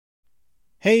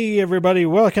Hey everybody,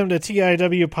 welcome to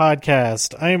TIW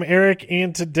Podcast. I'm Eric,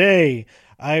 and today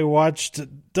I watched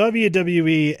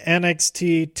WWE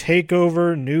NXT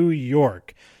TakeOver New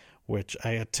York, which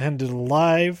I attended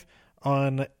live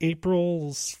on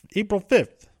April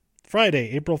 5th,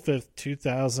 Friday, April 5th,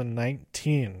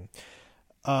 2019.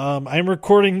 I'm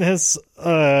recording this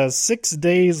 6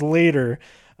 days later.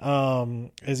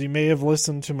 As you may have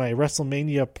listened to my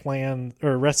WrestleMania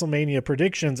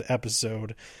predictions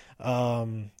episode,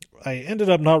 I ended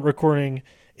up not recording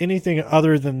anything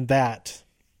other than that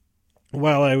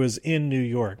while I was in New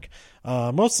York,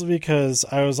 mostly because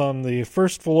I was on the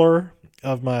first floor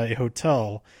of my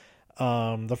hotel,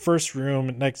 the first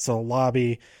room next to the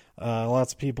lobby.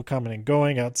 Lots of people coming and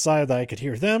going outside that I could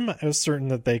hear them. I was certain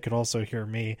that they could also hear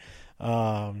me.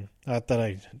 Not that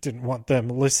I didn't want them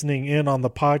listening in on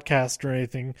the podcast or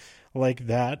anything like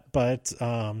that, but,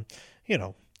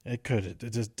 it could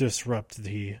just disrupt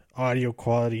the audio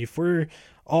quality for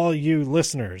all you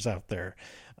listeners out there.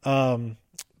 I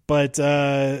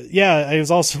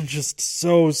was also just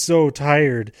so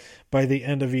tired by the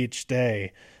end of each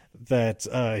day that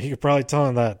you could probably tell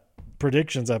in that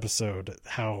predictions episode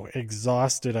how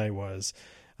exhausted I was.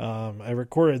 I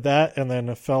recorded that and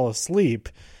then fell asleep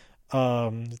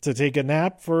to take a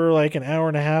nap for like an hour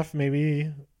and a half,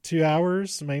 maybe 2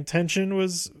 hours. My intention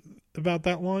was about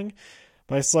that long,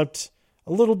 but I slept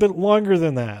a little bit longer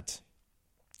than that.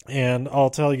 And I'll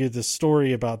tell you the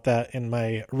story about that in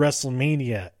my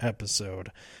WrestleMania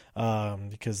episode,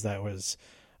 because that was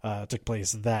took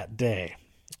place that day.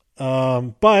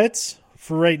 But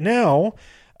for right now,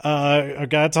 I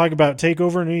got to talk about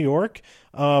TakeOver New York.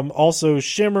 Also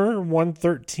Shimmer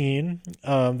 113.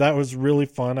 That was really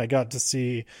fun. I got to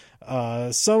see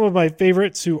some of my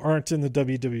favorites who aren't in the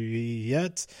WWE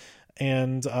yet.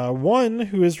 And one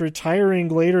who is retiring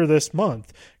later this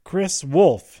month, Chris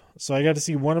Wolf. So I got to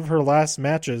see one of her last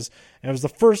matches. And it was the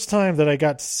first time that I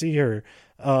got to see her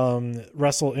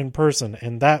wrestle in person.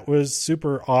 And that was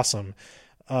super awesome.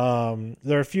 There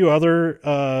are a few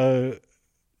other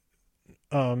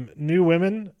new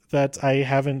women that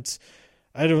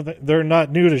they're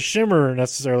not new to Shimmer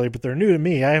necessarily, but they're new to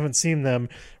me. I haven't seen them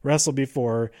wrestle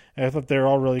before. And I thought they're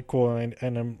all really cool. And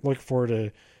I'm looking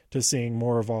forward to seeing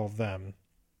more of all of them.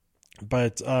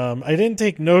 But I didn't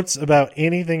take notes about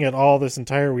anything at all this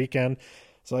entire weekend,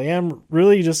 so I am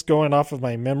really just going off of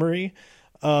my memory.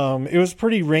 It was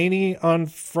pretty rainy on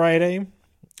Friday.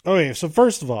 Okay, so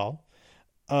first of all,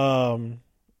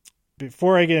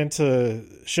 before I get into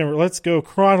Shimmer, let's go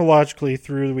chronologically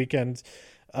through the weekend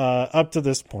up to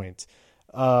this point.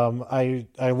 I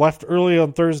left early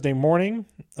on Thursday morning,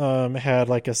 had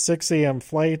like a 6 a.m.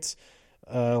 flight,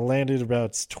 landed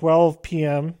about 12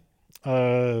 p.m.,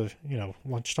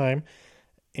 lunchtime,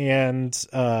 and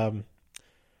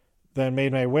then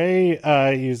made my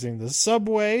way using the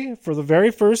subway for the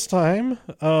very first time,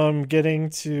 getting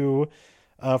to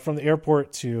from the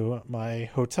airport to my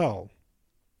hotel.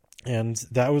 And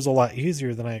that was a lot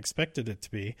easier than I expected it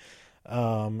to be.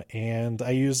 And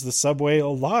I used the subway a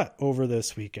lot over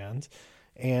this weekend,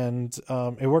 and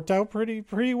it worked out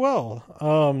pretty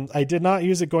well. I did not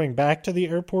use it going back to the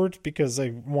airport because I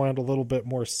wanted a little bit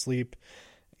more sleep,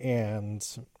 and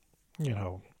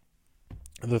the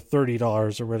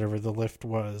 $30 or whatever the lift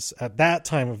was at that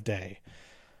time of day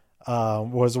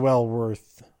was well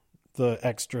worth the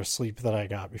extra sleep that I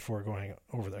got before going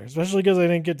over there, especially because I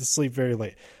didn't get to sleep very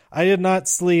late. I did not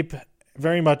sleep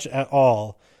very much at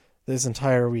all this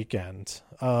entire weekend.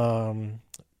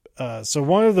 So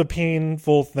one of the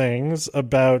painful things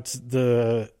about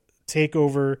the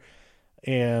TakeOver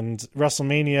and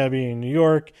WrestleMania being in New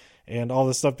York and all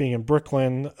this stuff being in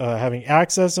Brooklyn, having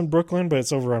access in Brooklyn, but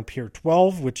it's over on Pier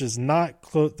 12, which is not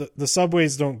close. The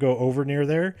subways don't go over near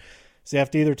there. So you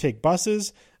have to either take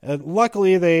buses.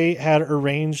 Luckily, they had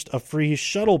arranged a free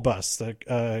shuttle bus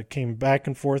that came back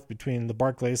and forth between the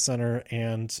Barclays Center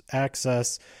and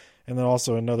Access, and then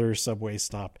also another subway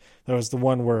stop. That was the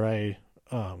one where I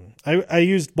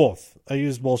used both. I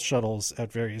used both shuttles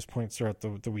at various points throughout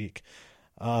the week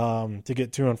to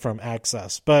get to and from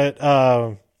Access. But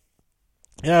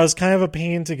it was kind of a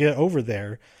pain to get over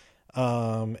there.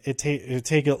 It'd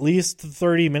take at least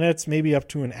 30 minutes, maybe up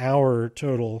to an hour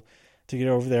total to get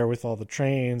over there with all the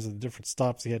trains and the different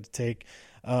stops you had to take.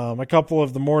 A couple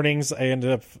of the mornings I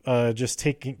ended up just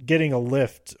getting a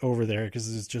lift over there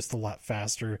because it's just a lot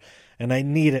faster, and I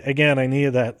needed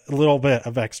that little bit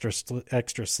of extra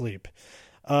sleep.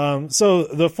 So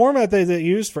the format that they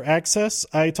used for Access,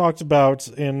 I talked about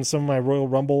in some of my Royal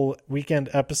Rumble weekend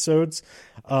episodes.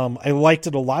 I liked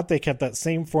it a lot. They kept that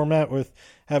same format with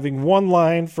having one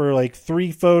line for like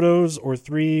 3 photos or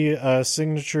 3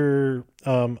 signature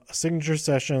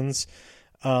sessions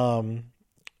for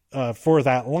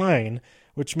that line,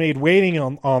 which made waiting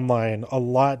online a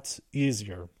lot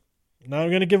easier. Now I'm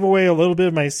going to give away a little bit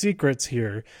of my secrets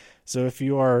here. So if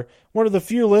you are one of the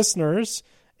few listeners,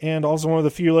 and also one of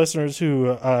the few listeners who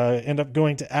end up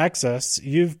going to Access,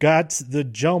 you've got the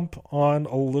jump on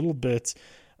a little bit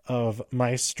of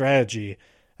my strategy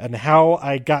and how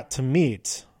I got to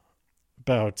meet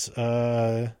about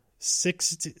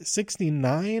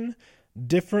 69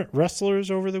 different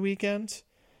wrestlers over the weekend.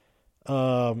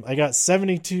 I got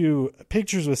 72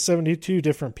 pictures with 72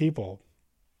 different people.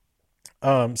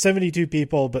 72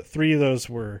 people, but 3 of those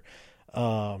were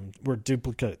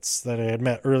duplicates that I had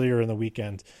met earlier in the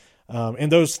weekend.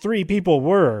 And those 3 people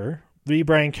were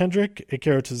Brian Kendrick,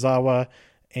 Akira Tozawa,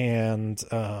 and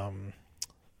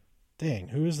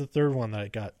who was the third one that I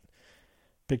got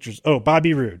pictures? Oh,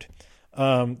 Bobby Roode.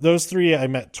 Those 3 I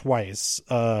met twice.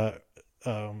 But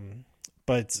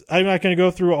I'm not going to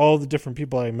go through all the different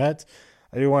people I met.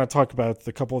 I do want to talk about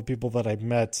the couple of people that I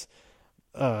met.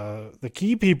 The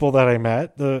key people that I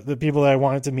met, the people that I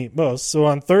wanted to meet most. So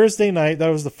on Thursday night, that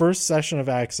was the first session of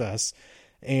Access,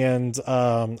 and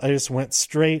I just went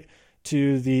straight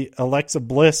to the Alexa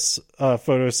Bliss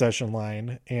photo session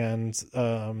line, and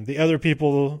the other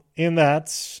people in that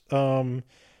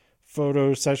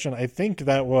photo session, I think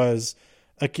that was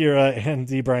Akira and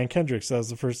the Brian Kendrick. So that was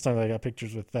the first time I got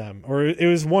pictures with them, or it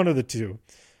was one of the two,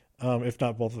 if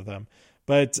not both of them.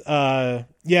 But that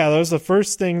was the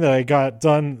first thing that I got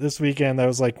done this weekend. That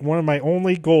was like one of my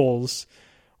only goals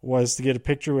was to get a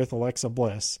picture with Alexa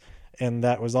Bliss. And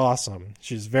that was awesome.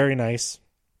 She's very nice.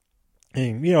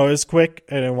 And, it was quick.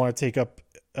 I didn't want to take up,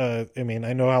 I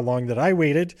know how long that I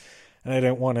waited, and I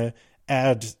didn't want to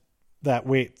add that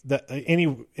wait, that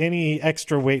any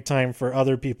extra wait time for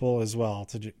other people as well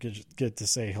to get to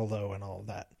say hello and all of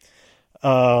that.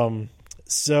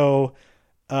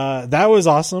 That was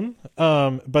awesome.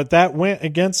 But that went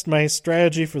against my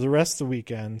strategy for the rest of the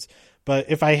weekend. But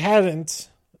if I hadn't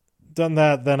done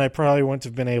that, then I probably wouldn't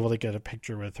have been able to get a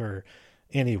picture with her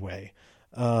anyway.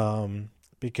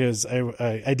 Because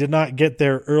I did not get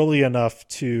there early enough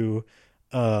to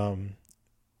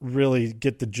really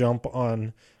get the jump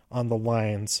on the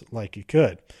lines like you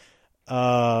could.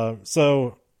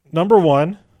 So number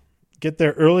 1, get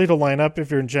there early to line up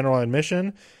if you're in general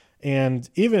admission. And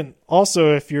even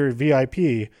also if you're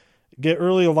VIP, get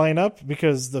early to line up,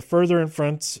 because the further in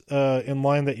front in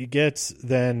line that you get,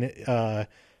 then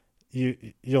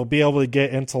you'll be able to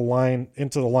get into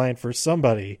the line for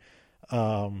somebody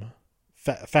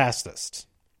fastest.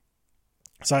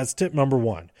 So that's tip number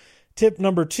 1. Tip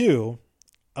number 2,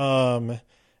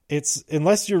 it's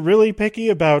unless you're really picky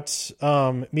about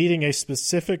meeting a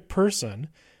specific person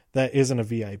that isn't a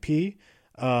VIP.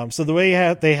 So the way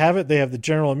they have it, they have the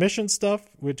general admission stuff,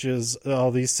 which is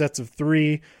all these sets of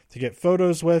 3 to get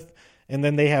photos with. And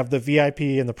then they have the VIP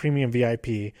and the premium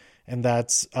VIP. And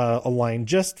that's a line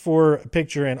just for a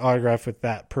picture and autograph with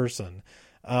that person.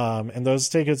 And those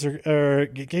tickets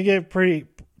can get pretty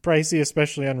pricey,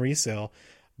 especially on resale.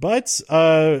 But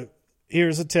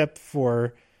here's a tip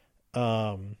for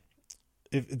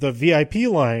if the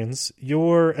VIP lines.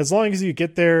 As long as you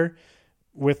get there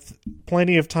with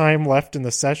plenty of time left in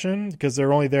the session, because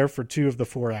they're only there for 2 of the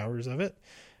 4 hours of it,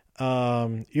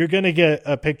 you're going to get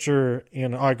a picture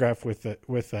and autograph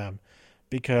with them,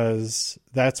 because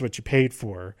that's what you paid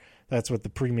for. That's what the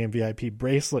premium VIP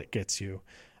bracelet gets you.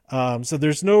 So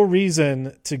there's no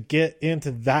reason to get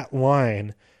into that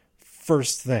line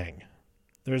first thing.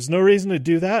 There's no reason to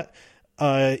do that.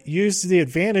 Use the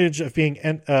advantage of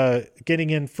getting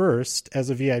in first as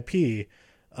a VIP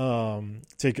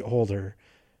ticket holder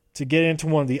to get into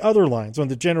one of the other lines, one of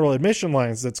the general admission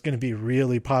lines that's going to be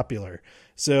really popular.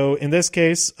 So in this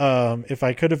case, if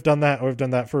I could have done that, I would have done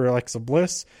that for Alexa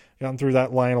Bliss, gotten through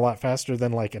that line a lot faster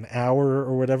than like an hour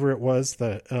or whatever it was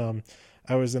that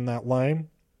I was in that line.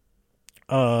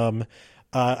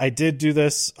 I did do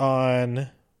this on,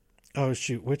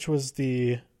 which was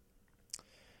I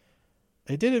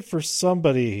did it for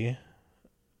somebody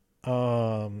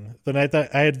the night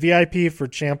that I had VIP for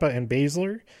Ciampa and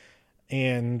Baszler.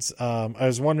 And I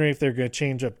was wondering if they're going to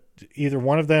change up either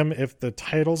one of them if the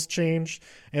titles change.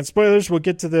 And spoilers, we'll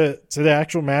get to the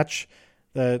actual match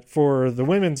that for the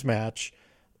women's match,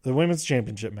 the women's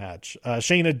championship match.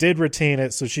 Shayna did retain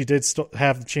it, so she did still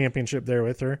have the championship there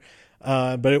with her.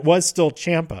 But it was still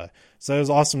Ciampa, so it was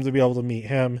awesome to be able to meet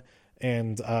him.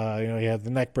 And he had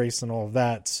the neck brace and all of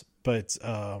that. But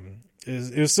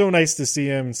it was so nice to see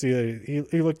him and see that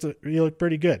he looked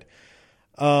pretty good.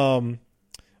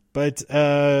 But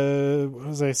what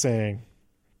was I saying?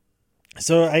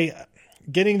 So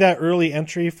getting that early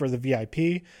entry for the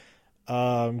VIP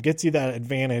gets you that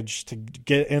advantage to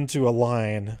get into a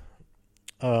line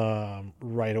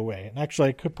right away. And actually,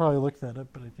 I could probably look that up,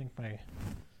 but I think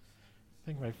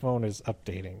my phone is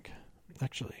updating.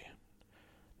 Actually,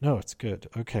 no, it's good.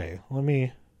 Okay, let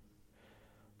me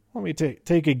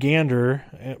take a gander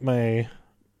at my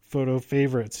photo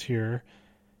favorites here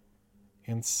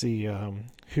and see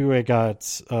who I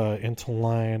got into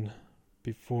line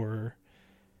before.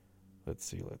 Let's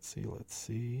see.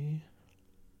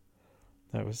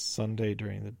 That was Sunday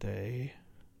during the day.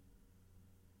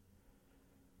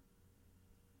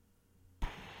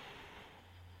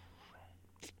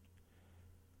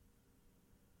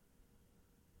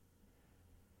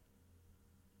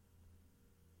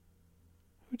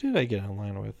 Who did I get in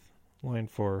line with? Line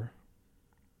 4.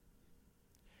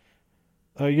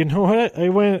 You know what? I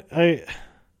went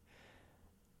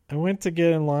to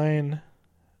get in line.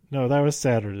 No, that was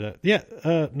Saturday. Yeah,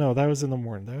 no, that was in the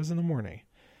morning.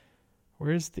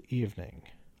 Where's the evening?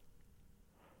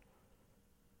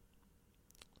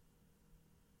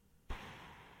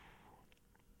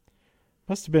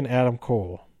 Must have been Adam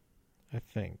Cole, I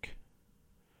think.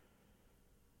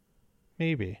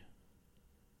 Maybe.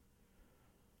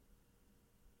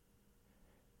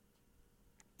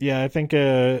 Yeah, I think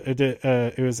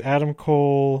it was Adam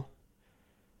Cole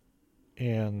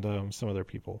and some other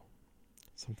people,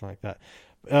 something like that.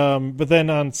 But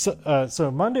then on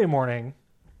so Monday morning,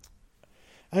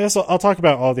 I guess I'll talk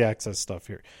about all the access stuff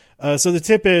here. So the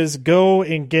tip is go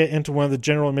and get into one of the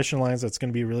general admission lines that's going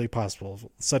to be really possible,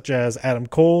 such as Adam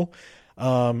Cole.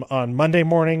 On Monday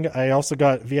morning, I also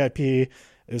got VIP. It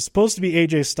was supposed to be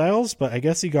AJ Styles, but I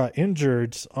guess he got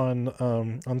injured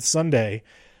on Sunday.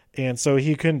 And so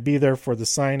he couldn't be there for the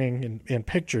signing and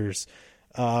pictures.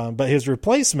 But his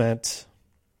replacement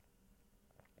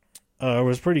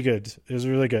was pretty good. It was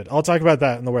really good. I'll talk about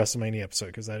that in the WrestleMania episode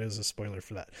because that is a spoiler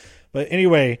for that. But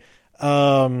anyway,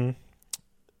 I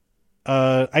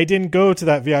didn't go to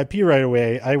that VIP right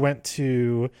away. I went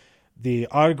to the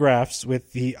autographs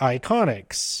with the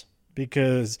Iconics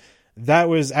because that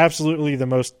was absolutely the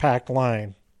most packed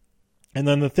line. And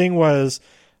then the thing was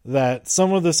that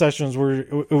some of the sessions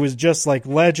it was just like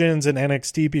legends and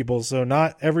NXT people, so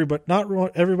not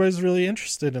everybody's really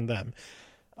interested in them.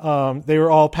 They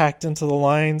were all packed into the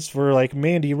lines for like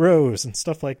Mandy Rose and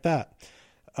stuff like that,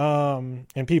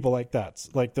 and people like that,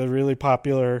 like the really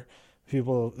popular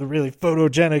people, the really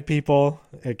photogenic people,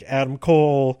 like Adam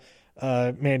Cole,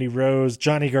 Mandy Rose,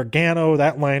 Johnny Gargano.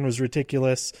 That line was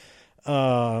ridiculous.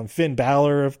 Finn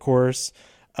Balor, of course.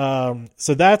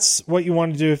 So that's what you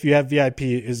want to do if you have VIP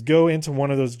is go into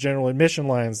one of those general admission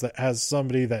lines that has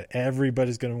somebody that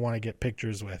everybody's going to want to get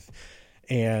pictures with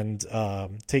and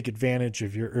take advantage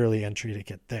of your early entry to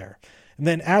get there. And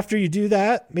then after you do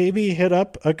that, maybe hit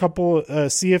up a couple,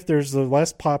 see if there's the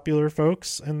less popular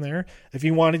folks in there if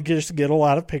you want to just get a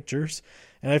lot of pictures.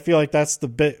 And I feel like that's the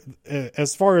bit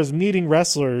as far as meeting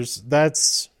wrestlers,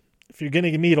 that's if you're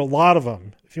going to meet a lot of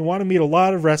them, if you want to meet a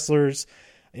lot of wrestlers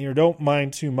and you don't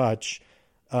mind too much,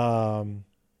 not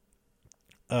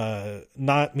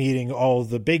meeting all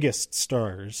the biggest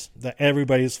stars that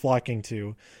everybody's flocking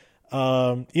to,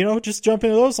 just jump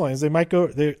into those lines. They might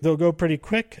they'll go pretty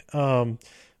quick.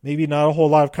 Maybe not a whole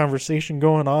lot of conversation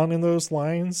going on in those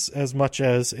lines as much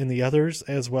as in the others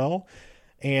as well.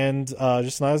 And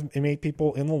just not as many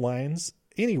people in the lines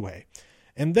anyway.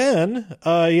 And then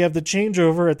you have the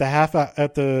changeover at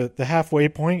the halfway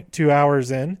point, 2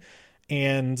 hours in.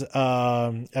 And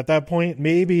at that point,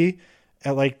 maybe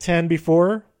at like 10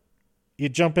 before, you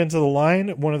jump into the line,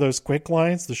 one of those quick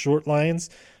lines, the short lines,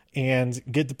 and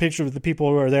get the picture with the people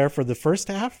who are there for the first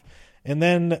half, and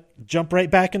then jump right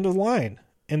back into the line.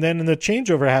 And then when the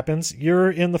changeover happens,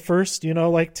 you're in the first,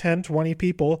 like 10, 20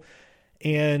 people,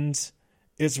 and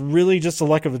it's really just a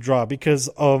luck of the draw because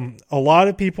a lot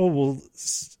of people will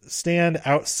stand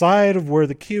outside of where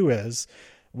the queue is,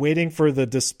 waiting for the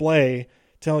display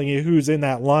telling you who's in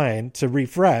that line to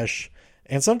refresh.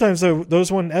 And sometimes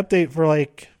those won't update for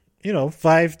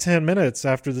 5-10 minutes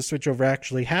after the switchover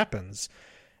actually happens.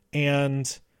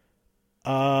 And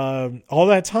all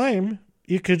that time,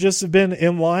 you could just have been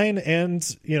in line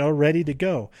and, ready to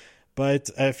go. But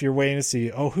if you're waiting to see,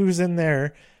 who's in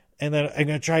there, and then I'm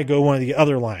going to try to go one of the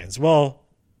other lines. Well,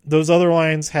 those other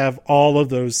lines have all of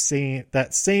that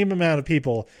same amount of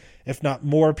people, if not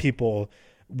more people,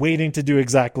 waiting to do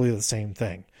exactly the same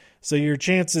thing. So your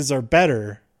chances are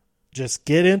better. Just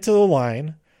get into the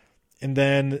line and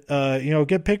then,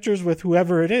 get pictures with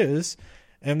whoever it is.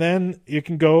 And then you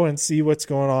can go and see what's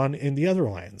going on in the other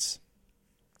lines.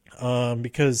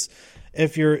 because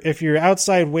if you're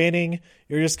outside waiting,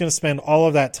 you're just going to spend all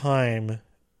of that time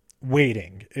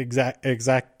waiting,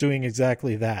 doing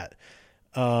exactly that.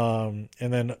 And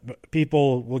then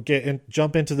people will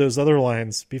jump into those other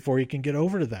lines before you can get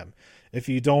over to them if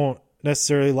you don't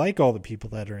necessarily like all the people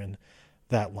that are in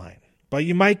that line. But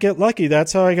you might get lucky.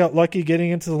 That's how I got lucky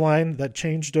getting into the line that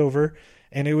changed over,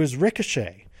 and it was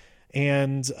Ricochet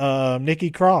and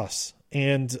Nikki Cross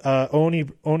and Oni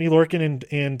Lorcan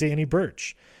and Danny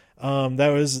Burch. That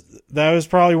was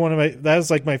probably that was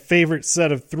like my favorite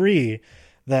set of three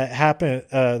that happened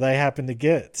that I happened to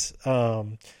get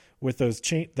with those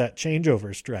that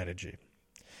changeover strategy.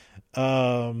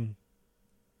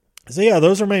 So yeah,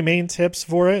 those are my main tips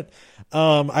for it.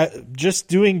 I just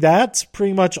doing that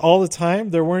pretty much all the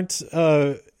time. There weren't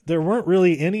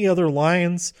really any other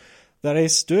lines that I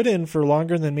stood in for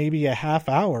longer than maybe a half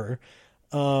hour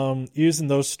using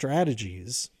those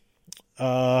strategies.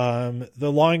 The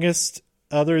longest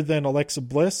other than Alexa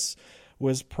Bliss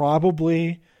was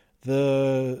probably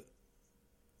the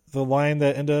line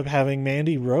that ended up having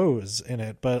Mandy Rose in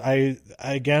it. But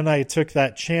I took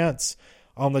that chance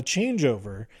on the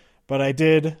changeover, but I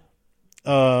did,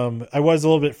 I was a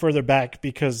little bit further back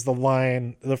because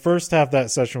the first half of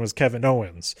that session was Kevin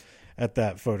Owens at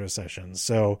that photo session.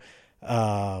 So,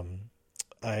 I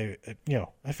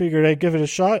figured I'd give it a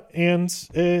shot, and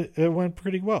it went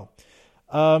pretty well.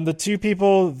 The two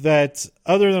people that,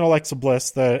 other than Alexa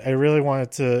Bliss, that I really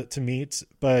wanted to meet,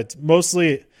 but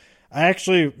I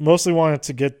actually mostly wanted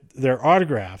to get their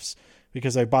autographs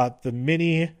because I bought the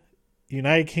mini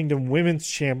United Kingdom Women's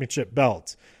Championship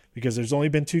belt because there's only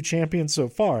been 2 champions so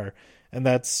far, and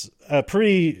that's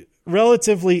pretty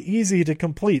relatively easy to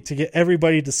complete to get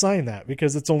everybody to sign that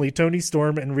because it's only Toni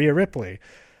Storm and Rhea Ripley.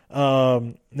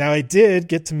 Now I did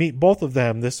get to meet both of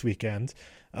them this weekend.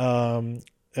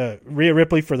 Rhea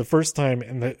Ripley for the first time,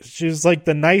 and she was like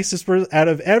the nicest person out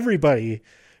of everybody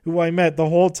who I met the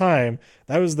whole time.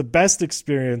 That was the best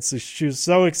experience. She was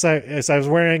so excited as I was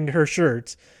wearing her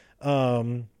shirt.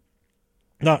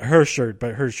 Not her shirt,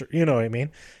 but her shirt, you know what I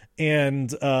mean? And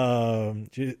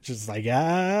just like,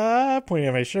 pointing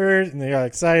at my shirt, and they got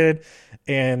excited.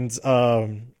 And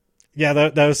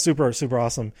that was super, super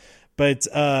awesome. But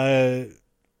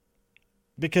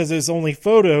because there's only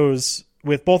photos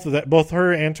with both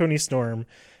her and Toni Storm,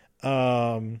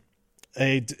 I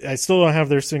still don't have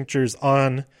their signatures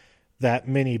on that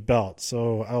mini belt,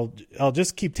 so I'll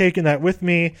just keep taking that with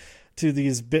me to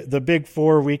the big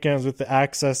 4 weekends with the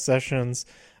access sessions,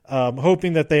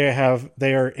 hoping that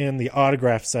they are in the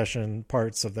autograph session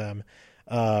parts of them,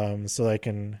 so I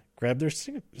can grab their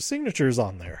signatures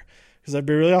on there, because that'd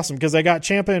be really awesome. Because I got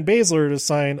Ciampa and Baszler to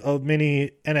sign a mini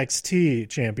NXT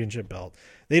championship belt.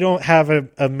 They don't have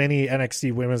a mini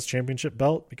NXT Women's Championship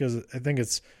belt because I think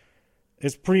it's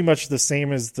pretty much the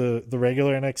same as the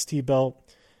regular NXT belt,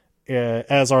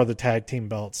 as are the tag team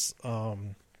belts.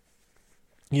 They're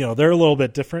a little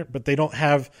bit different, but they don't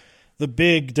have the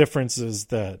big differences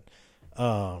that,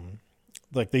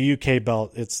 like the UK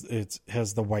belt, it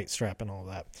has the white strap and all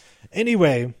that.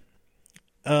 Anyway,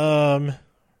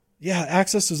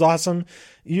 Access is awesome.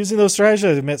 Using those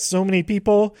strategies, I met so many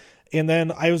people, and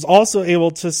then I was also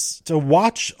able to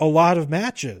watch a lot of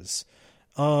matches.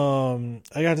 I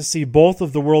got to see both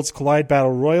of the Worlds Collide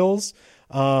Battle Royals,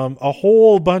 a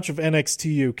whole bunch of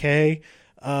NXT UK.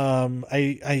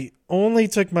 I only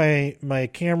took my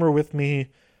camera with me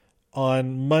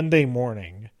on Monday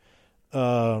morning.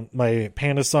 My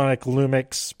Panasonic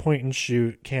Lumix point and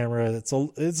shoot camera. It's a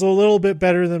little bit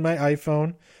better than my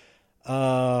iPhone.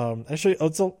 Actually,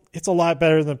 it's a lot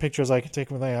better than pictures I can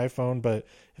take with my iPhone, but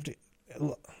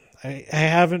I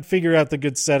haven't figured out the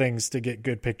good settings to get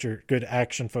good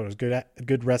action photos,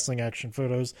 good wrestling action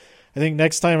photos. I think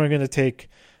next time I'm going to take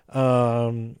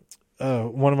one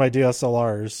of my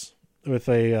DSLRs with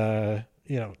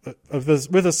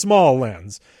with a small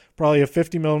lens, probably a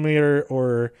 50mm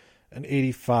or an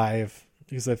 85,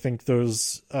 because I think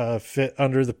those fit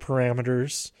under the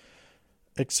parameters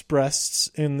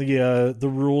expressed in the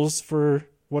rules for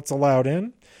what's allowed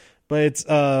in. But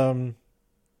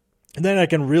and then I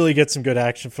can really get some good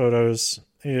action photos.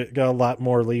 It got a lot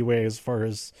more leeway as far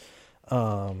as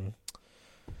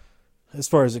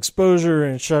exposure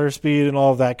and shutter speed and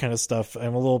all of that kind of stuff.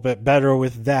 I'm a little bit better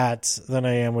with that than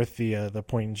I am with the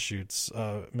point and shoots,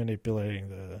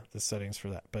 manipulating the settings for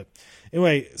that. But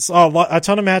anyway, so a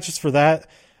ton of matches for that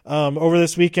over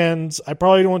this weekend. I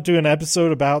probably won't do an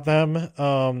episode about them,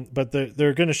 but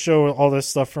they're going to show all this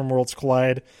stuff from Worlds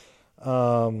Collide.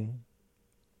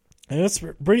 And it's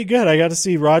pretty good. I got to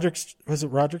see Roderick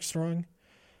Strong?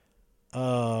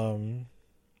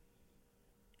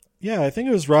 Yeah, I think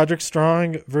it was Roderick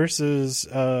Strong versus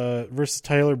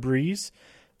Tyler Breeze.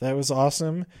 That was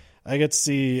awesome. I get to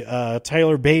see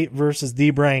Tyler Bate versus the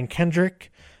Brian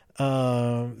Kendrick.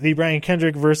 The Brian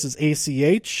Kendrick versus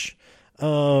ACH.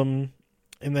 And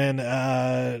then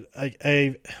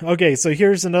okay, so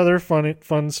here's another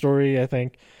fun story. I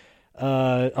think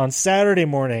on Saturday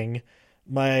morning,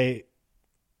 I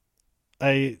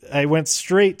went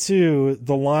straight to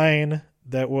the line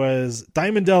that was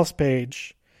Diamond Dallas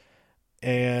Page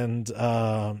and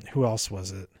who else was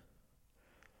it?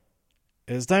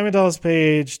 It was Diamond Dallas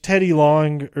Page, Teddy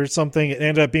Long or something. It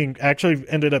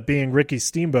ended up being Ricky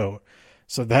Steamboat.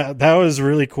 So that was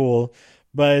really cool.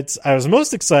 But I was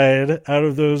most excited out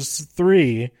of those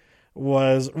three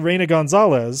was Reina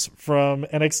Gonzalez from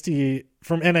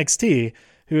NXT,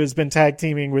 who has been tag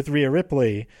teaming with Rhea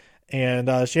Ripley.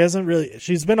 And she's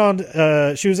been on,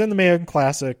 she was in the Mae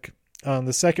Classic on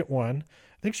the second one.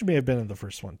 I think she may have been in the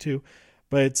first one too.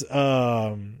 But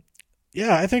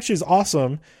yeah, I think she's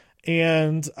awesome.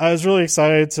 And I was really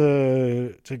excited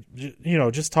to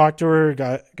just talk to her,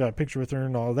 got a picture with her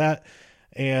and all that.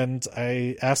 And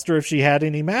I asked her if she had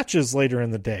any matches later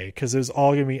in the day, because it was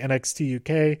all going to be NXT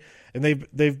UK. And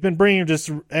they've been bringing just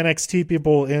NXT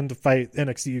people in to fight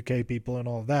NXT UK people and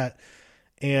all of that.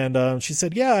 And she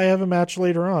said, yeah, I have a match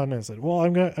later on. And I said, well,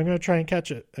 I'm gonna try and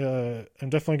catch it. I'm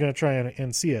definitely going to try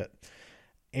and see it.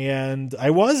 And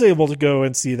I was able to go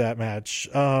and see that match.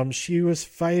 She was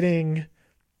fighting...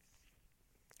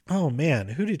 Oh, man,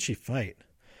 who did she fight?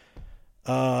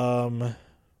 Let's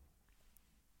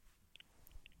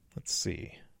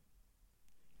see.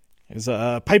 It was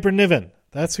Piper Niven.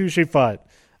 That's who she fought.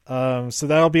 So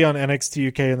that'll be on NXT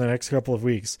UK in the next couple of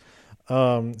weeks.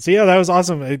 So yeah, that was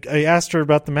awesome. I asked her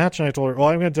about the match, and I told her, well,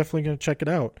 I'm definitely going to check it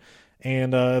out.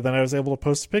 And then I was able to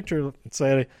post a picture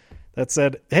that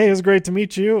said, hey, it was great to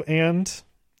meet you, and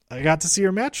I got to see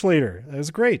her match later. It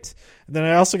was great. And then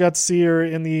I also got to see her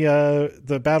in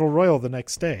the Battle Royal the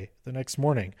next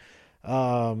morning.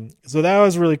 So that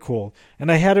was really cool.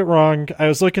 And I had it wrong. I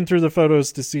was looking through the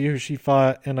photos to see who she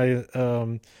fought, and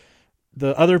the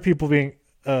other people being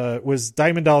was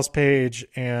Diamond Dallas Page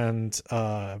and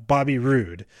Bobby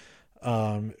Roode.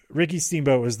 Ricky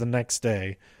Steamboat was the next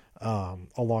day,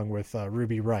 along with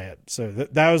Ruby Riott. So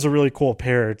that was a really cool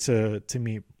pair to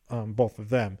meet both of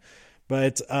them.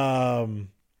 But what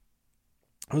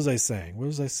was I saying?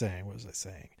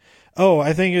 Oh,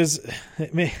 I think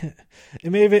it may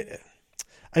have been,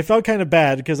 I felt kind of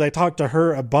bad because I talked to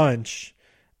her a bunch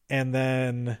and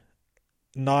then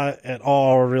not at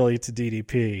all really to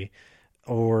DDP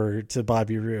or to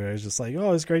Bobby Roode. I was just like,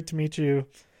 oh, it's great to meet you.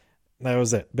 That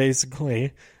was it,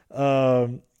 basically.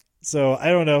 So I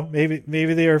don't know.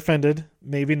 Maybe they are offended.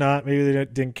 Maybe not. Maybe they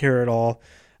didn't care at all.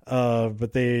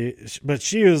 But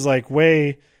she was like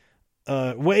way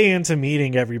into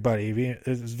meeting everybody. It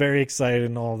was very excited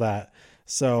and all that.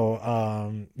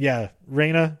 So, yeah,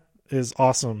 Reina is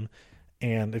awesome.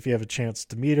 And if you have a chance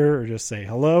to meet her or just say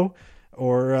hello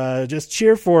or, just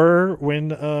cheer for her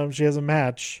when, she has a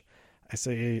match, I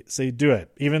say do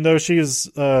it. Even though she's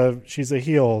a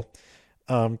heel,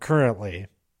 currently,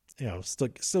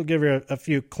 still give her a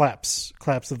few claps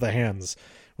of the hands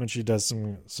when she does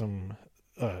some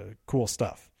cool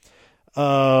stuff.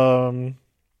 Then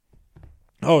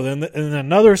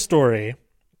another story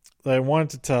that I wanted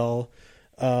to tell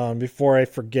before I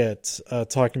forget,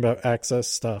 talking about Access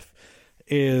stuff,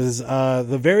 is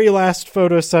the very last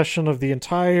photo session of the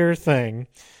entire thing,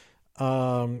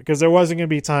 because there wasn't going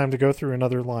to be time to go through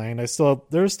another line.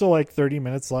 There was still like 30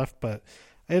 minutes left, but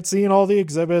I had seen all the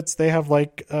exhibits. They have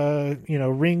like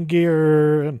ring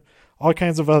gear and all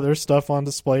kinds of other stuff on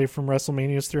display from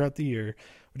WrestleManias throughout the year,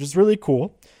 which is really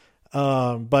cool.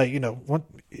 But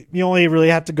you only really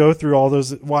have to go through all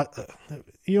those.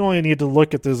 You only need to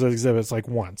look at those exhibits like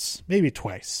once, maybe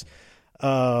twice.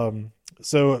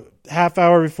 So half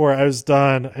hour before I was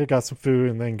done, I got some food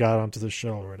and then got onto the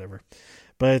show or whatever.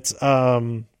 But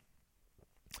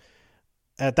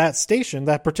at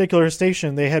that particular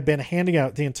station, they had been handing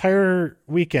out the entire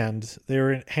weekend. They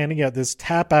were handing out this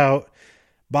tap out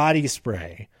body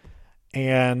spray,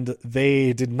 and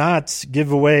they did not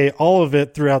give away all of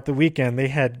it throughout the weekend. They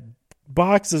had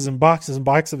boxes and boxes and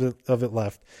boxes of it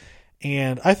left.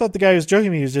 And I thought the guy who was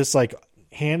joking me. He was just like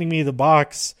handing me the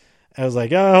box. I was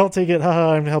like, oh, I'll take it.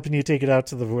 Haha, I'm helping you take it out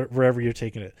to wherever you're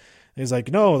taking it. And he's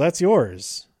like, no, that's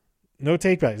yours. No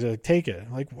take back. He's like, take it.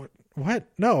 I'm like, what?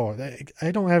 No,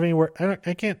 I don't have anywhere.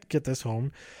 I can't get this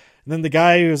home. And then the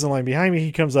guy who's in line behind me,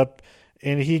 he comes up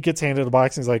and he gets handed a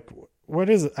box and he's like, what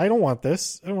is it? I don't want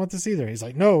this. I don't want this either. He's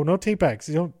like, no take backs.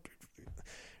 You don't.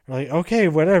 We're like, okay,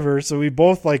 whatever. So we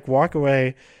both like walk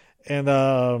away, And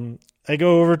I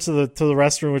go over to the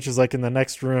restroom, which is like in the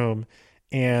next room,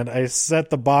 and I set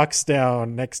the box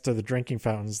down next to the drinking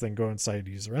fountains, then go inside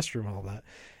to use the restroom and all that.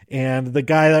 And the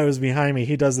guy that was behind me,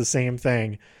 he does the same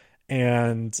thing.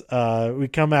 And we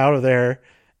come out of there,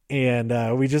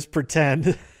 and we just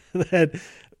pretend that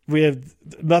we have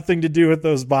nothing to do with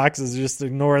those boxes, just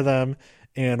ignore them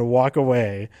and walk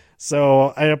away.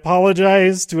 So I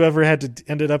apologize to whoever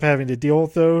ended up having to deal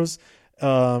with those.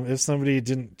 If somebody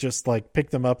didn't just like pick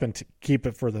them up and keep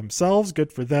it for themselves,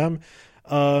 good for them.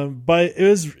 But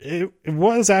it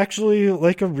was actually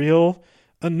like a real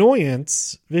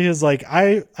annoyance because like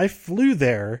I flew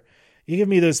there. You give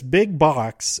me this big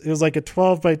box. It was like a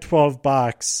 12 by 12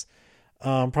 box.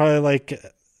 Probably like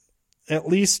at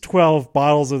least 12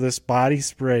 bottles of this body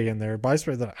spray in there. Body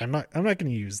spray that I'm not going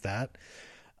to use that.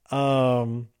 I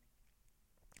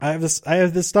have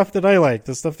this stuff that I like,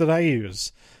 the stuff that I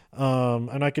use. I'm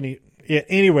not going to. Yeah,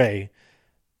 anyway,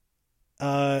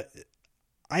 I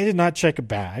did not check a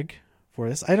bag for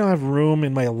this. I don't have room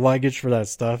in my luggage for that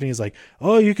stuff. And he's like,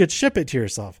 "Oh, you could ship it to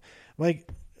yourself." Like,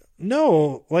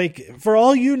 no. Like, for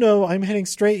all you know, I'm heading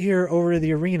straight here over to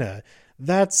the arena.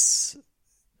 That's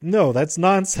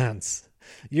nonsense.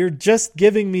 You're just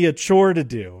giving me a chore to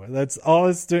do. That's all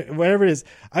it's doing. Whatever it is,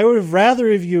 I would have rather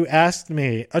if you asked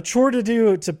me a chore to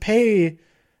do to pay.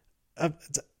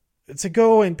 To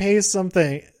go and pay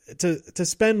something to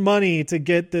spend money to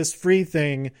get this free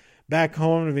thing back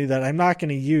home to me that I'm not going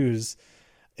to use.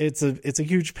 It's a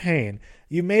huge pain.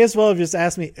 You may as well have just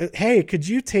asked me, "Hey, could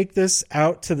you take this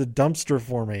out to the dumpster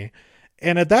for me?"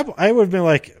 And at that point, I would have been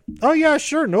like, "Oh yeah,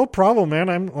 sure, no problem, man.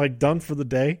 I'm like done for the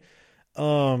day.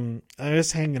 I'm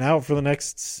just hanging out for the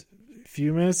next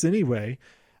few minutes anyway.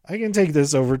 I can take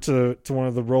this over to one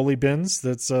of the rolly bins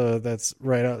that's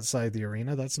right outside the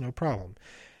arena. That's no problem."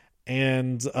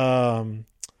 And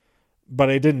but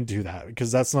I didn't do that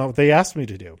because that's not what they asked me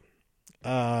to do.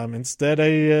 Instead,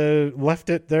 I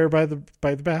left it there by the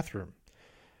bathroom,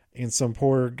 and some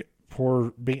poor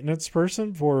maintenance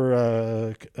person,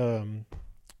 poor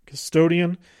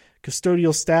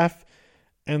custodial staff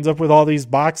ends up with all these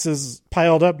boxes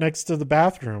piled up next to the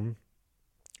bathroom,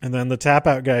 and then the tap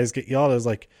out guys get yelled at. It's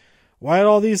like, "Why did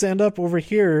all these end up over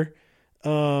here?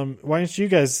 Why don't you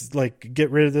guys like get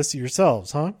rid of this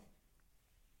yourselves, huh?"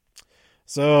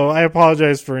 So I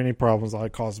apologize for any problems I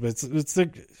caused, but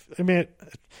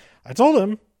I told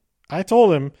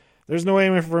him there's no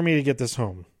way for me to get this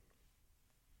home.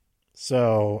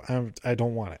 So I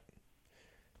don't want it.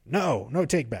 No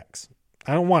takebacks.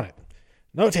 I don't want it.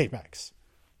 No takebacks.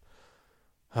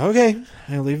 Okay,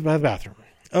 I'll leave it by the bathroom.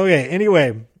 Okay,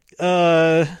 anyway,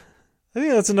 I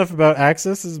think that's enough about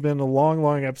Access. This has been a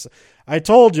long episode. I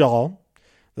told y'all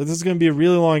that this is going to be a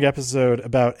really long episode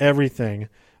about everything.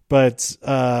 But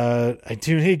I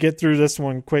do need to get through this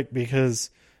one quick because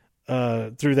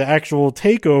through the actual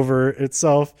takeover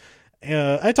itself,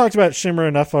 I talked about Shimmer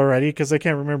enough already because I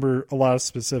can't remember a lot of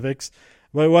specifics.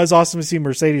 But it was awesome to see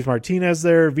Mercedes Martinez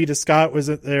there. Vita Scott was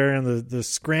there in the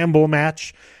scramble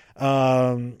match.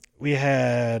 We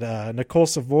had Nicole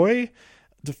Savoy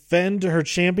defend her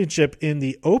championship in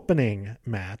the opening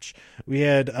match. We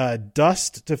had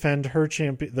Dust defend her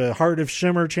the Heart of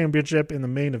Shimmer championship in the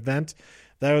main event.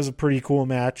 That was a pretty cool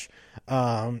match.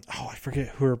 I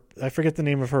forget the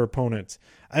name of her opponent.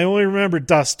 I only remember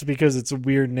Dust because it's a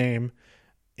weird name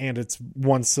and it's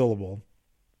one syllable.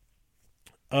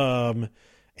 And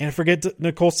I forget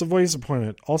Nicole Savoy's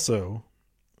opponent also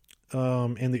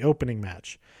in the opening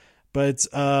match. But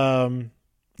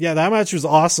yeah, that match was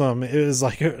awesome. It was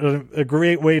like a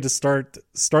great way to start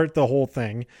the whole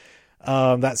thing.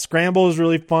 That scramble was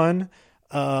really fun.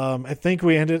 I think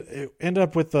we ended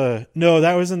up with that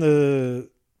was in the,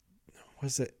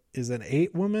 is it an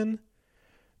 8-woman?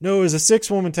 No, it was a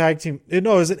 6-woman tag team.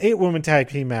 No, it was an 8-woman tag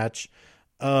team match.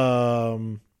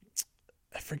 I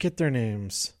forget their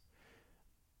names,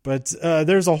 but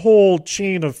there's a whole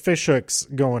chain of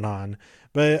fishhooks going on.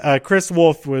 But Chris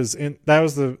Wolf was in. That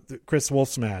was the Chris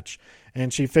Wolf's match,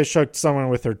 and she fishhooked someone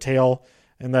with her tail,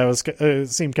 and that was it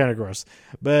seemed kind of gross.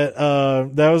 But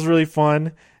that was really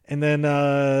fun. And then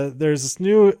there's this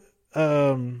new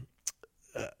to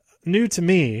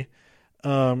me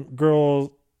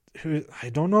girl who I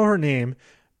don't know her name,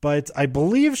 but I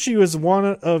believe she was one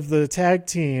of the tag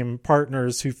team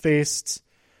partners who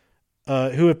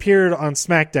who appeared on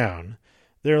SmackDown.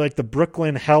 They're like the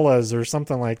Brooklyn Hellas or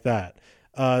something like that.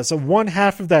 So one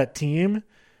half of that team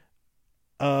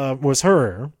was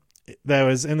her that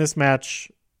was in this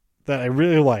match that I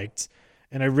really liked,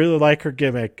 and I really like her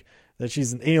gimmick that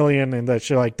she's an alien and that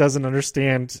she like doesn't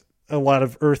understand a lot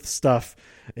of Earth stuff,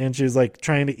 and she was like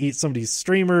trying to eat some of these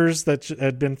streamers that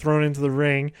had been thrown into the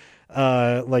ring,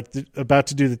 about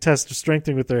to do the test of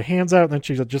strengthening with their hands out, and then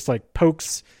she just like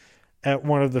pokes at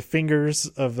one of the fingers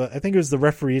of I think it was the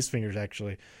referee's fingers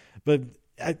actually, but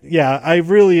I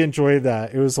really enjoyed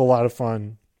that. It was a lot of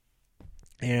fun,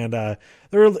 and there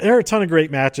are a ton of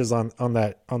great matches on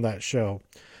that show.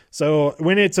 So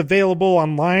when it's available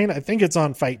online, I think it's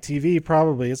on Fight TV.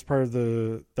 Probably it's part of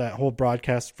that whole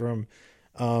broadcast from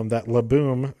that La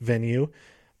Boom venue.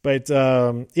 But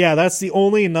that's the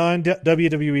only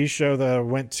non-WWE show that I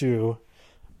went to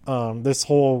this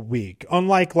whole week.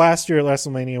 Unlike last year at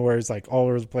WrestleMania, where it's like all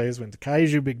over the place, went to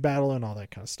Kaiju, Big Battle, and all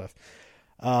that kind of stuff.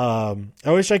 I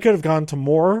wish I could have gone to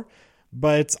more,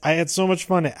 but I had so much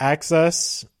fun at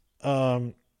Access.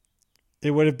 It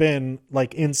would have been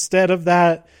like instead of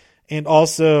that, and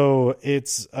also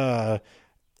it's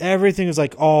everything is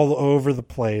like all over the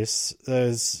place.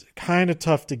 It's kind of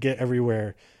tough to get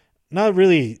everywhere. Not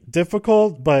really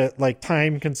difficult, but like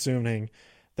time consuming,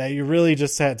 that you really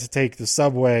just had to take the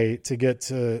subway to get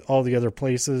to all the other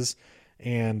places.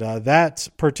 And that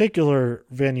particular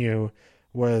venue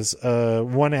was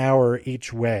 1 hour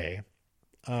each way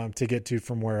to get to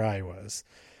from where I was.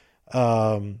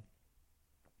 But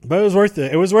it was worth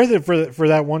it. It was worth it for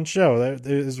that one show.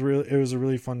 It was a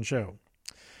really fun show.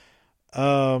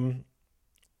 So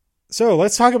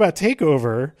let's talk about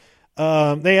TakeOver.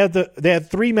 They had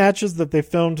 3 matches that they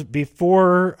filmed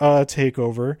before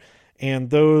TakeOver,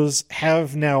 and those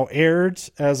have now aired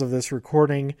as of this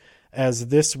recording as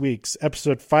this week's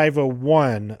episode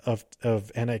 501 of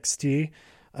NXT.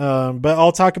 But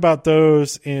I'll talk about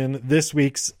those in this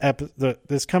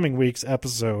coming week's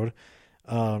episode,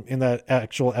 in that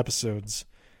actual episode's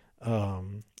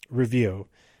review.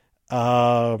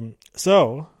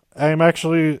 So I'm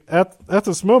actually at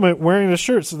this moment wearing a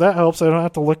shirt, so that helps. I don't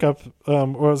have to look up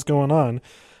what's going on.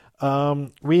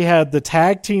 We had the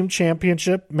Tag Team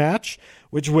Championship match,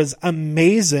 which was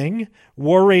amazing.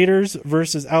 War Raiders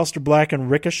versus Aleister Black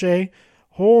and Ricochet.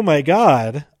 Oh my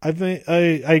God. I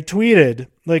tweeted,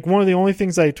 like, one of the only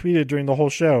things I tweeted during the whole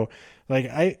show. Like,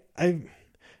 I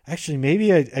actually,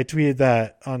 maybe I tweeted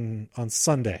that on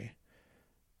Sunday.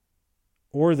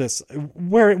 Or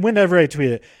whenever I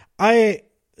tweeted it.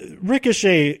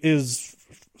 Ricochet is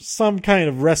some kind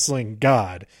of wrestling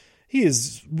god. He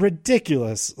is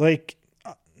ridiculous. Like,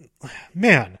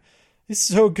 man, he's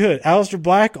so good. Aleister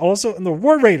Black also, and the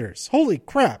War Raiders. Holy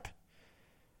crap.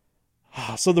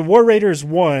 So the War Raiders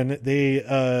won.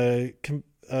 They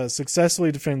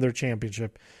successfully defended their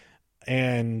championship.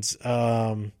 And,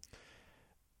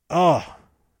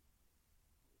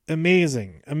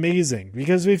 amazing.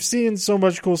 Because we've seen so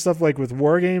much cool stuff like with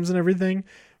War Games and everything,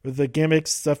 with the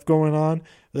gimmicks stuff going on.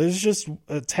 There's just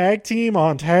a tag team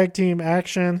on tag team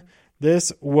action.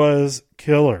 This was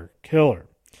killer.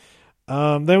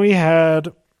 Then we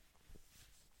had,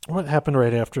 what happened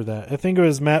right after that? I think it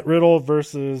was Matt Riddle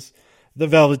versus the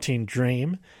Velveteen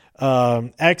Dream.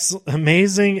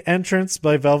 Amazing entrance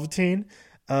by Velveteen.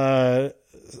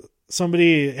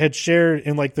 Somebody had shared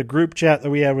in like the group chat that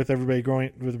we had with everybody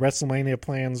going with WrestleMania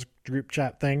plans group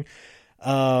chat thing.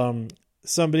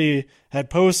 Somebody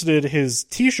had posted his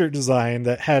t-shirt design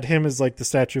that had him as like the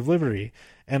Statue of Liberty.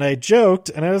 And I joked,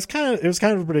 and it was kind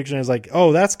of a prediction. I was like,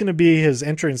 oh, that's going to be his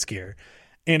entrance gear.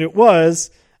 And it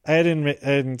was. I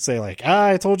didn't say like,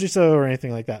 I told you so or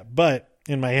anything like that. But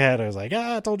in my head, I was like,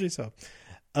 I told you so.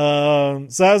 So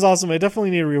that was awesome. I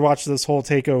definitely need to rewatch this whole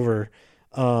TakeOver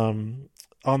on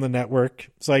the network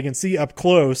so I can see up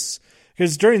close.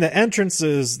 Because during the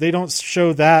entrances, they don't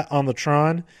show that on the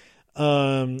Tron.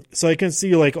 So I can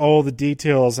see like all the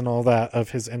details and all that of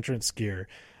his entrance gear.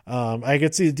 I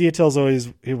could see the details always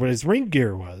what his ring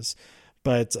gear was,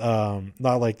 but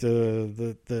not like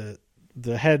the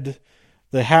head,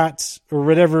 the hat or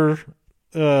whatever,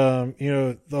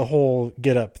 the whole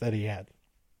getup that he had.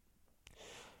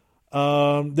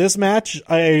 This match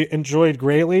I enjoyed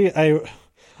greatly.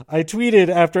 I tweeted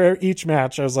after each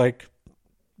match, I was like,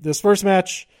 this first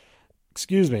match,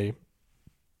 the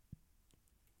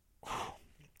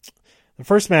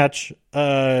first match,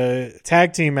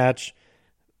 tag team match,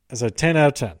 I said 10 out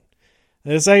of 10.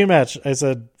 And the second match, I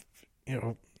said,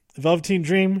 Velveteen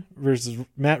Dream versus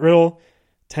Matt Riddle,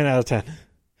 10 out of 10.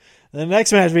 And the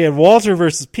next match, we had Walter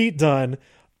versus Pete Dunne.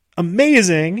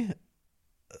 Amazing.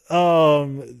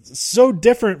 So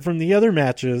different from the other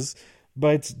matches,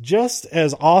 but just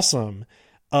as awesome.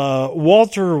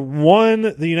 Walter won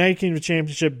the United Kingdom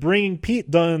Championship, bringing Pete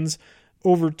Dunne's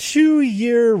over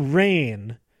 2-year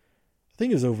reign. I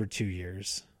think it was over 2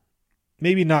 years.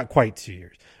 Maybe not quite 2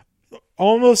 years.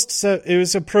 It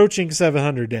was approaching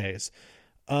 700 days.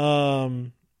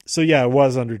 So yeah, it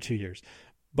was under 2 years.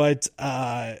 But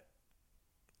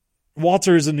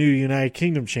Walter is a new United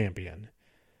Kingdom champion.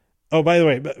 Oh, by the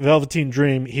way, Velveteen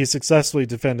Dream, he successfully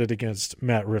defended against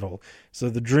Matt Riddle. So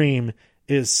the Dream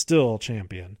is still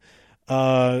champion.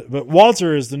 But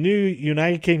Walter is the new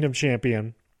United Kingdom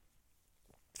champion.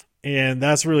 And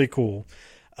that's really cool.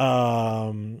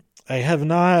 I have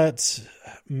not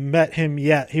met him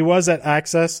yet. He was at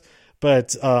Access,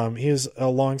 but he is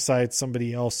alongside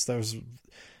somebody else that was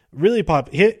really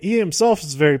popular. He himself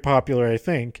is very popular, I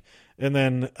think. And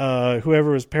then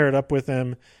whoever was paired up with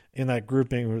him in that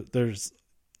grouping,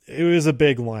 it was a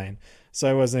big line. So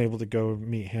I wasn't able to go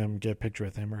meet him, get a picture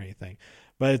with him or anything.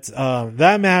 But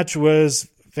that match was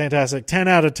fantastic. 10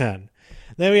 out of 10.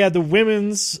 Then we had the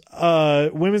women's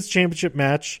championship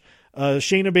match.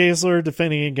 Shayna Baszler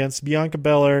defending against Bianca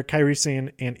Belair, Kairi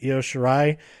Sane, and Io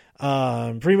Shirai.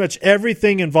 Pretty much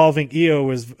everything involving Io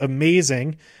was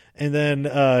amazing. And then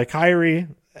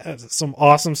Kairi had some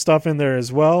awesome stuff in there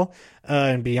as well.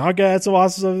 And Bianca had some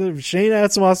awesome stuff in there. Shayna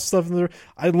had some awesome stuff in there.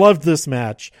 I loved this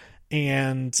match.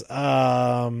 And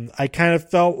I kind of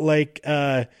felt like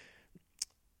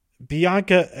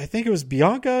Bianca, I think it was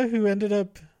Bianca who ended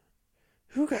up,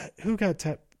 who got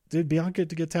tapped? Did Bianca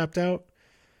get tapped out?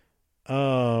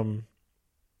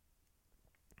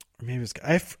 Maybe it was,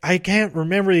 I can't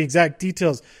remember the exact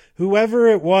details. Whoever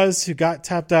it was who got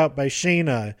tapped out by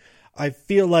Shayna, I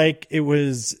feel like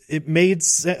it made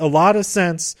a lot of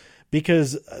sense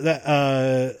because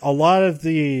a lot of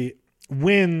the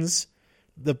wins,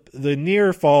 the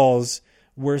near falls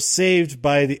were saved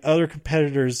by the other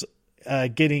competitors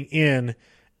getting in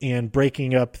and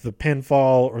breaking up the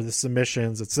pinfall or the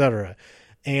submissions, etc.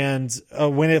 And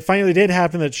when it finally did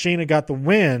happen that Shayna got the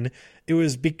win, it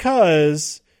was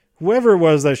because whoever it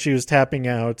was that she was tapping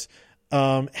out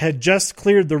had just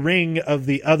cleared the ring of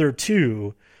the other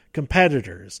two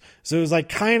competitors. So it was like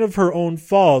kind of her own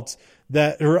fault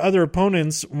that her other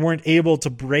opponents weren't able to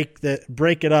break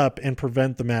it up and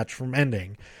prevent the match from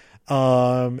ending.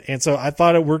 And so I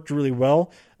thought it worked really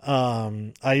well.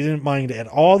 I didn't mind at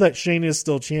all that Shayna is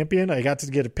still champion. I got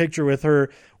to get a picture with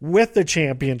her with the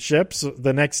championships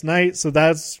the next night. So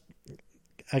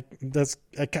I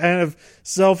kind of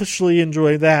selfishly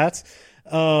enjoy that.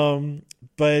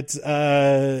 But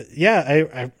I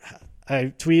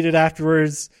tweeted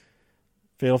afterwards,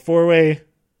 Fatal 4-Way,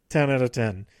 10 out of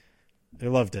 10. I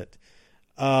loved it.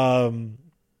 And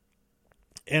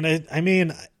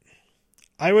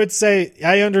I would say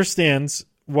I understand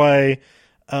why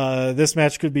this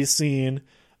match could be seen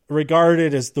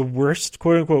regarded as the worst,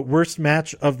 quote unquote, worst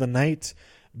match of the night.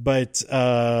 But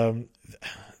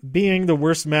being the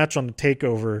worst match on the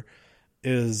takeover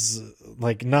is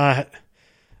like that's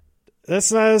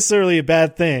not necessarily a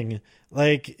bad thing.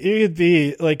 Like it could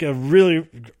be like a really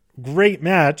great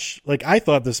match, like I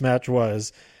thought this match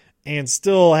was, and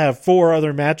still have 4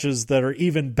 other matches that are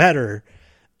even better.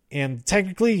 And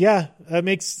technically, yeah, that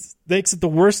makes it the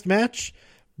worst match,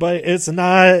 but it's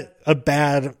not a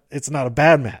bad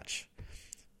match.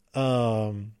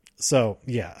 So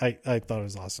yeah, I thought it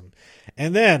was awesome.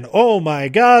 And then, oh my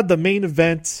God, the main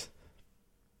event,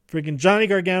 freaking Johnny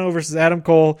Gargano versus Adam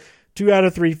Cole, 2 out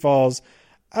of 3 falls.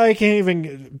 I don't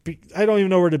even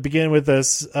know where to begin with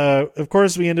this. Of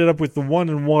course, we ended up with the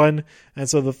 1-1, and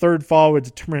so the third fall would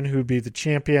determine who would be the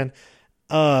champion.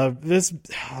 This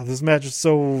match is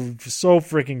so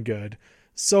freaking good.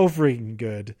 So freaking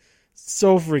good.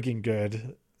 So freaking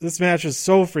good. This match is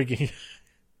so freaking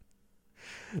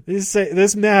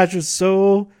This match was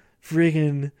so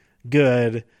freaking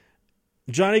good.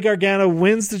 Johnny Gargano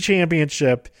wins the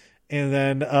championship, and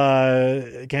then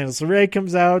Candice LeRae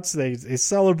comes out. So they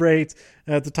celebrate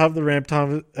at the top of the ramp.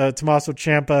 Tommaso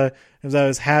Ciampa comes out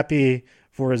as happy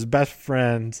for his best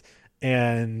friend,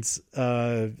 and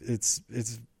it's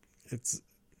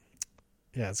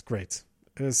great.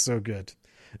 It's so good.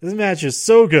 This match is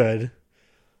so good.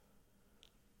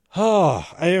 Oh,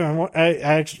 I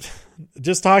actually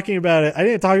just talking about it. I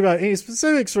didn't talk about any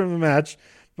specifics from the match,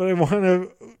 but I want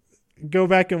to go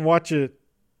back and watch it.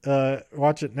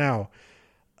 Watch it now.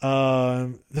 The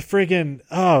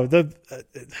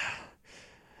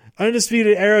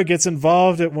Undisputed Era gets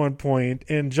involved at one point,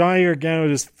 and Johnny Gargano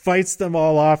just fights them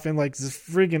all off in like this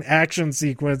friggin' action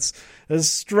sequence that's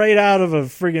straight out of a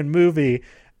friggin' movie.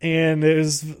 And it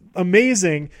was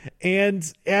amazing.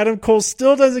 And Adam Cole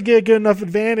still doesn't get a good enough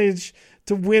advantage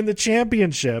to win the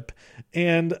championship.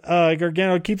 And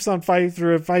Gargano keeps on fighting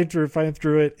through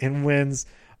it, and wins.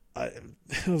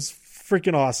 It was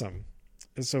freaking awesome.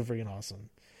 It's so freaking awesome.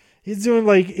 He's doing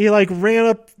he ran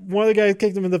up one of the guys,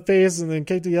 kicked him in the face, and then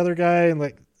kicked the other guy,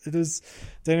 and It was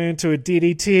then into a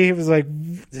DDT. It was like,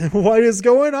 what is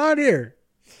going on here?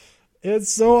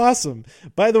 It's so awesome.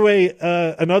 By the way,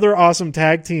 another awesome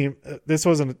tag team. That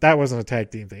wasn't a tag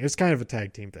team thing. It's kind of a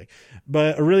tag team thing,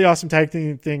 but a really awesome tag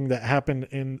team thing that happened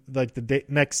in like the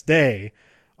next day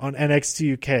on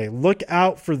NXT UK. Look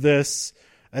out for this.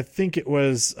 I think it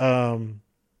was,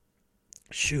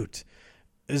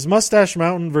 is Mustache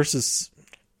Mountain versus,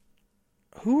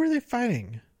 who were they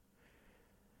fighting?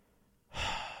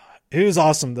 It was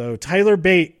awesome though. Tyler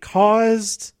Bate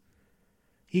caused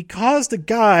a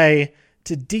guy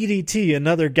to DDT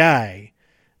another guy,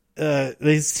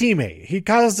 his teammate. He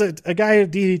caused a guy to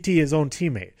DDT his own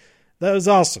teammate. That was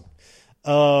awesome.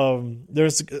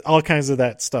 There's all kinds of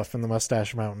that stuff in the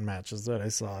Mustache Mountain matches that I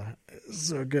saw.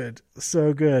 So good.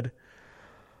 So good.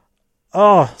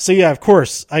 Oh, so yeah, of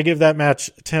course, I give that match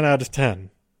 10 out of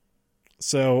 10.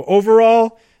 So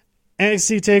overall,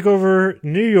 NXT TakeOver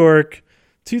New York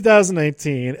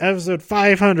 2019, episode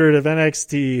 500 of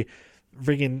NXT,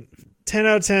 freaking 10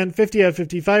 out of 10, 50 out of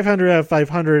 50, 500 out of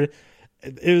 500.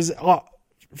 It was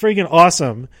freaking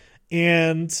awesome.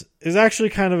 And it's actually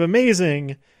kind of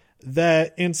amazing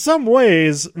that in some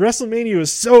ways, WrestleMania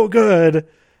was so good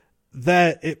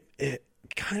that it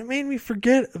kind of made me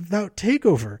forget about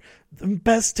TakeOver. The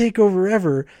best TakeOver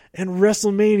ever. And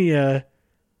WrestleMania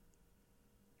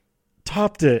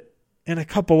topped it in a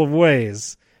couple of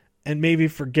ways and maybe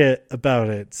forget about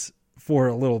it for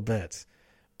a little bit.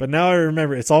 But now I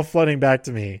remember, it's all flooding back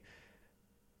to me.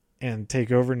 And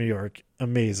TakeOver New York,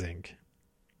 amazing.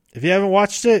 If you haven't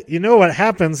watched it, you know what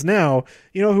happens now.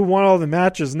 You know who won all the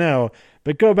matches now.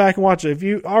 But go back and watch it. If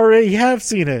you already have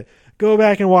seen it, go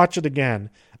back and watch it again.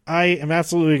 I am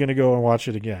absolutely going to go and watch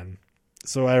it again.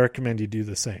 So I recommend you do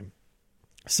the same.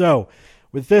 So,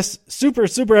 with this super,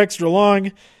 super extra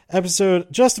long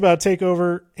episode just about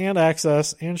TakeOver and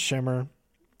Access and Shimmer,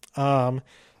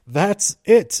 that's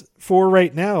it for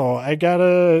right now. I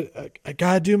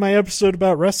gotta do my episode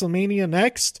about WrestleMania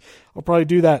next. I'll probably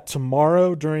do that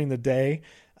tomorrow during the day.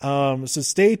 So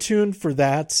stay tuned for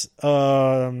that.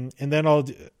 And then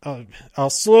I'll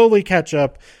slowly catch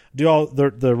up, do all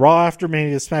the Raw after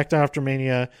Mania, SmackDown after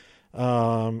Mania,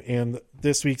 and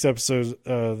this week's episodes,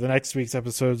 the next week's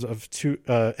episodes of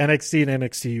NXT and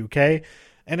NXT UK.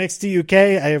 NXT UK,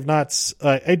 I have not,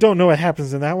 I don't know what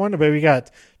happens in that one, but we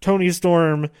got Tony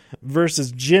Storm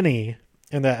versus Jinny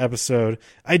in that episode.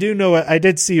 I do know, I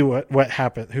did see what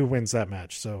happened, who wins that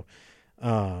match. So,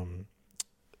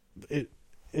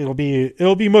 it'll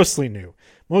be mostly new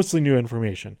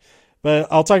information, but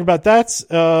I'll talk about that,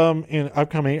 in an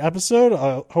upcoming episode.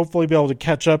 I'll hopefully be able to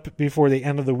catch up before the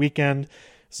end of the weekend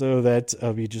so that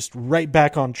I'll be just right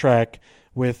back on track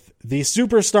with the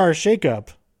Superstar shakeup.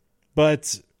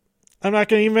 But I'm not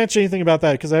going to even mention anything about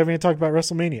that because I haven't even talked about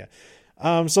WrestleMania.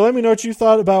 So let me know what you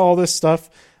thought about all this stuff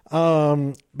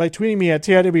by tweeting me at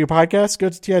TIW Podcast. Go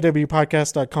to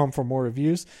TIWpodcast.com for more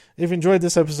reviews. If you enjoyed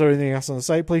this episode or anything else on the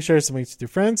site, please share some links with your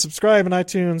friends. Subscribe on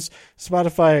iTunes,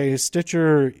 Spotify,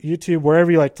 Stitcher, YouTube,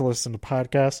 wherever you like to listen to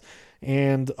podcasts.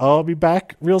 And I'll be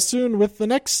back real soon with the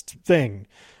next thing.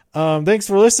 Thanks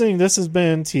for listening. This has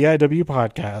been TIW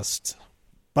Podcast.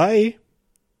 Bye.